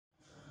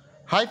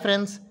Hi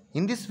friends,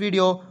 in this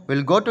video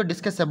we'll go to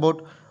discuss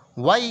about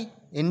why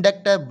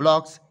inductor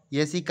blocks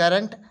AC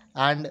current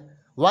and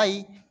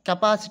why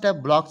capacitor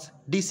blocks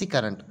DC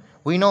current.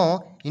 We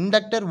know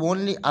inductor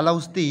only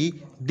allows the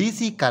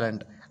DC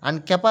current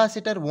and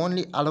capacitor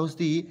only allows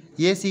the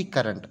AC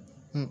current.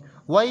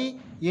 Why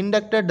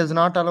inductor does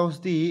not allows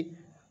the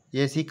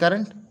AC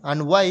current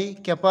and why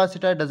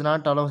capacitor does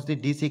not allows the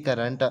DC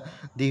current?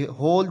 The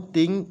whole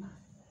thing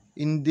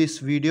in this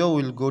video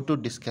we'll go to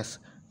discuss.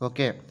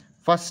 Okay,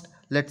 first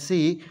let's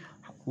see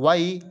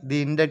why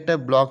the inductor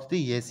blocks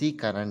the AC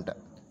current.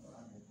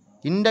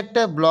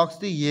 Inductor blocks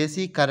the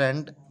AC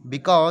current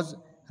because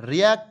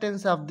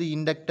reactance of the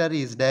inductor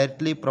is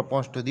directly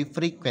proportional to the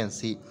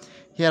frequency.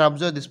 Here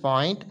observe this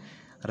point.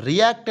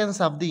 Reactance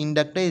of the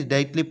inductor is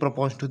directly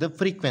proportional to the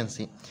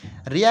frequency.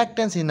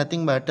 Reactance is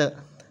nothing but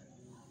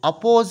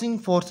opposing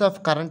force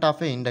of current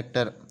of a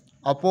inductor.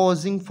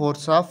 Opposing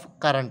force of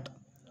current.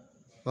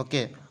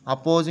 Okay,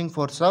 opposing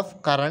force of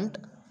current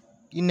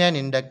in an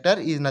inductor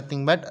is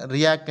nothing but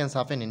reactance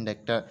of an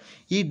inductor.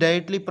 It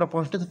directly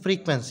proportional to the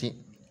frequency.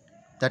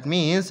 That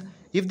means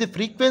if the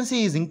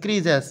frequency is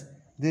increases,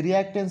 the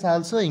reactance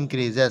also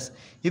increases.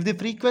 If the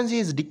frequency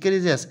is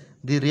decreases,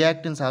 the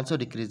reactance also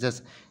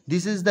decreases.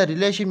 This is the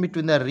relation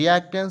between the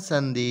reactance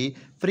and the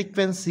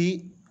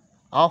frequency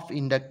of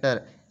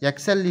inductor.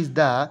 XL is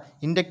the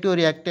inductive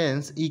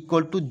reactance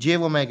equal to J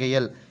omega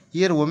L.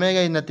 Here omega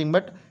is nothing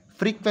but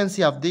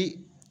frequency of the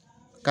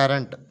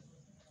current.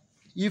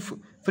 If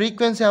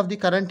frequency of the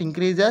current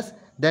increases,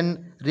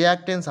 then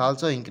reactance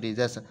also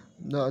increases.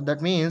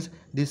 That means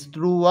these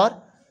two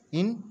are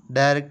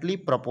indirectly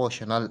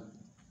proportional.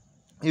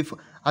 If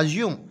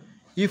assume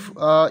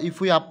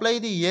if we apply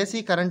the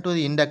AC current to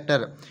the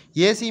inductor,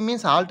 AC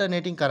means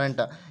alternating current.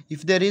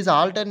 If there is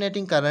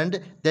alternating current,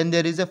 then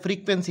there is a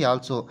frequency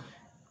also.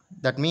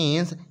 That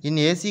means in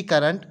AC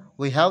current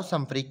we have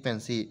some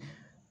frequency.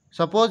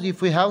 Suppose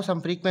if we have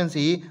some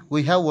frequency,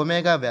 we have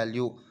omega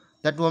value.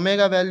 That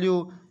omega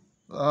value,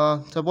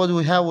 suppose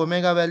we have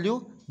omega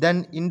value,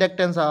 then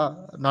inductance,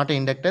 not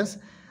inductance,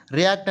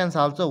 reactance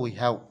also we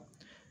have.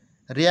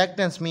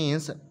 Reactance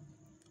means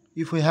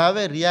if we have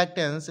a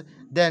reactance,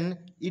 then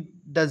it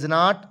does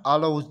not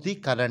allow the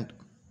current.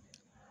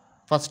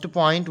 First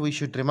point we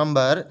should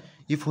remember,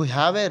 if we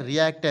have a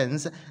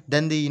reactance,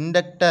 then the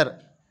inductor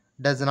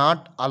does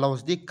not allow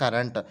the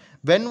current.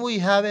 When we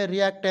have a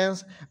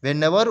reactance,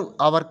 whenever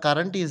our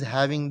current is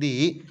having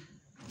the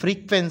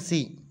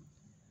frequency,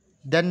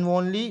 then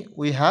only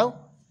we have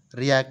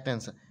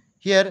reactance.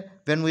 Here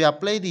when we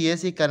apply the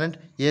AC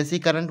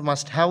current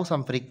must have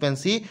some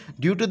frequency.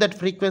 Due to that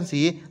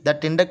frequency,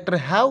 that inductor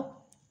have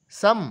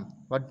some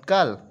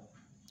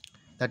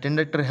that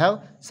inductor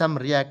have some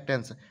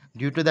reactance.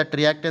 Due to that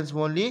reactance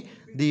only,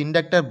 the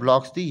inductor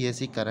blocks the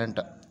AC current.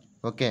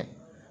 Okay,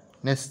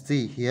 next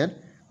see here,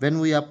 when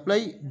we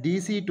apply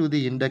DC to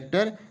the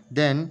inductor,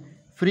 then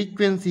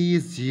frequency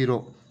is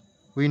 0.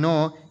 We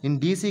know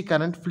in DC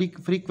current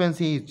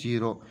frequency is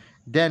 0.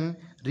 Then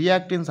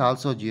reactance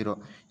also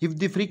 0. If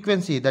the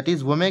frequency, that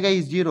is omega,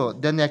 is 0,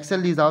 then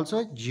XL is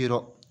also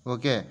 0.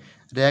 Okay,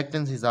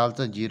 reactance is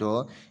also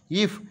 0.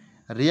 If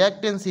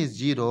reactance is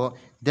 0,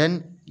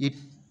 then it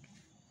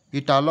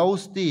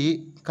allows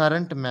the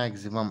current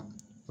maximum.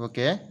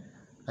 Okay,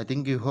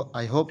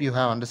 I hope you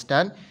have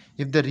understand.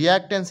 If the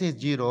reactance is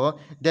 0,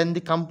 then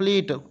the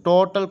complete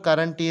total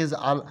current is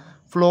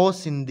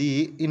flows in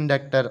the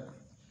inductor.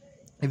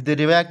 If the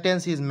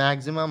reactance is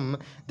maximum,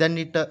 then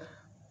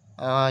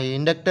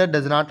inductor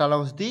does not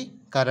allow the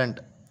current.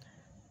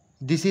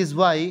 This is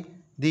why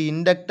the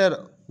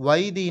inductor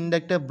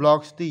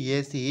blocks the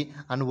AC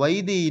and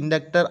why the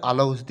inductor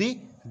allows the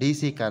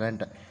DC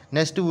current.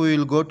 Next we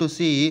will go to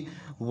see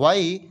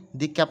why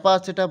the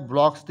capacitor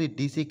blocks the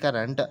DC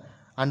current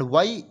and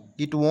why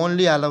it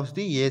only allows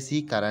the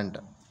AC current.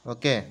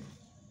 Okay,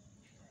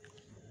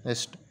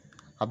 next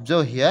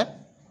observe here.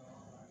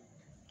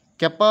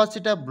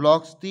 Capacitor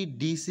blocks the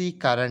DC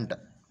current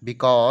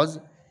because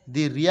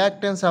the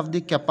reactance of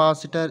the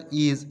capacitor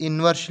is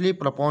inversely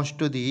proportional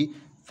to the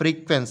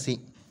frequency.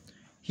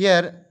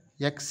 Here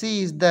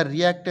Xc is the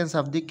reactance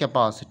of the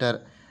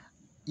capacitor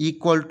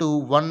equal to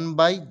 1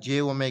 by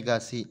j omega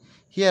c.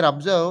 Here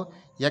observe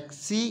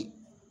Xc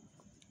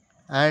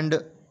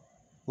and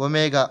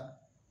omega,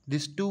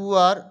 these two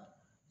are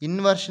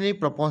inversely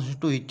proportional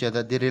to each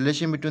other. The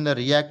relation between the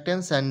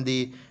reactance and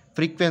the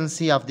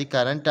frequency of the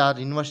current are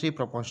inversely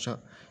proportional,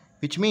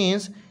 which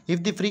means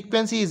if the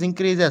frequency is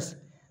increases,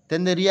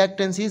 then the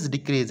reactance is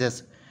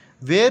decreases.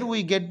 Where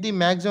we get the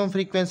maximum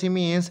frequency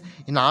means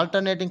in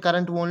alternating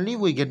current only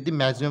we get the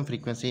maximum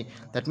frequency.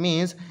 That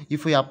means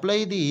if we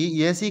apply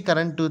the AC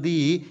current to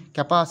the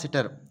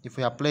capacitor,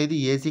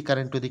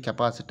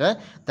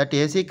 that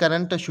AC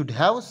current should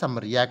have some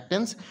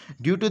reactance.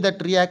 Due to that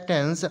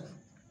reactance,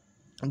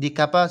 the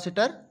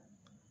capacitor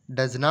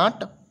does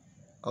not,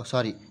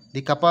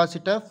 the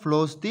capacitor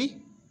flows the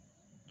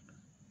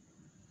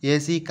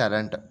AC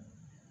current.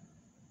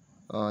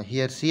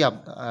 Here see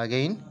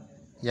again,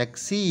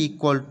 Xc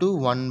equal to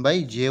 1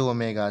 by j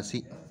omega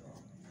c.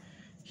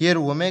 Here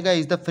omega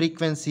is the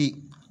frequency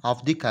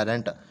of the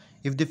current.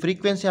 If the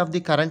frequency of the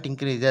current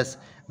increases,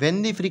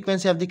 when the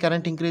frequency of the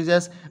current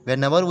increases,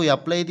 whenever we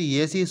apply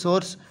the AC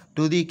source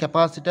to the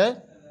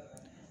capacitor,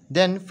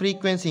 then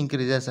frequency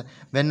increases.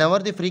 Whenever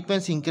the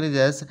frequency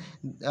increases,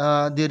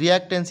 the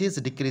reactance is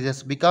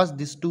decreases, because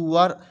these two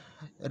are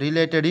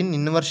related in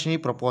inversely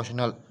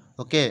proportional.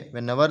 Okay,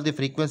 whenever the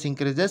frequency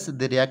increases,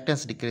 the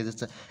reactance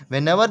decreases.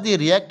 Whenever the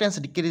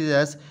reactance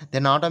decreases,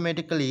 then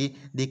automatically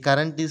the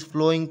current is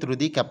flowing through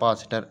the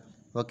capacitor.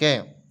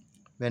 Okay,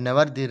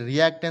 whenever the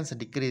reactance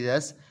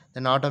decreases,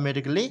 then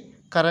automatically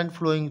current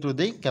flowing through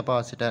the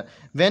capacitor.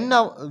 When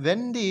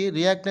the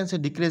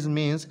reactance decrease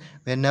means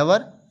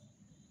whenever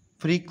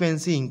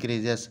frequency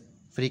increases.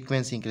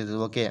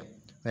 Okay,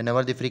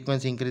 whenever the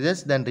frequency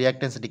increases, then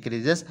reactance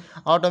decreases,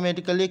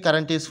 automatically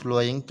current is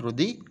flowing through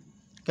the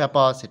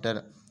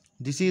capacitor.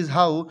 This is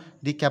how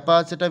the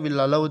capacitor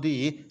will allow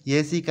the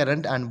AC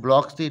current and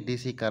blocks the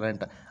DC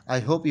current. I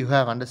hope you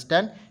have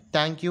understand.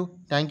 Thank you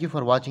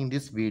for watching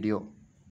this video.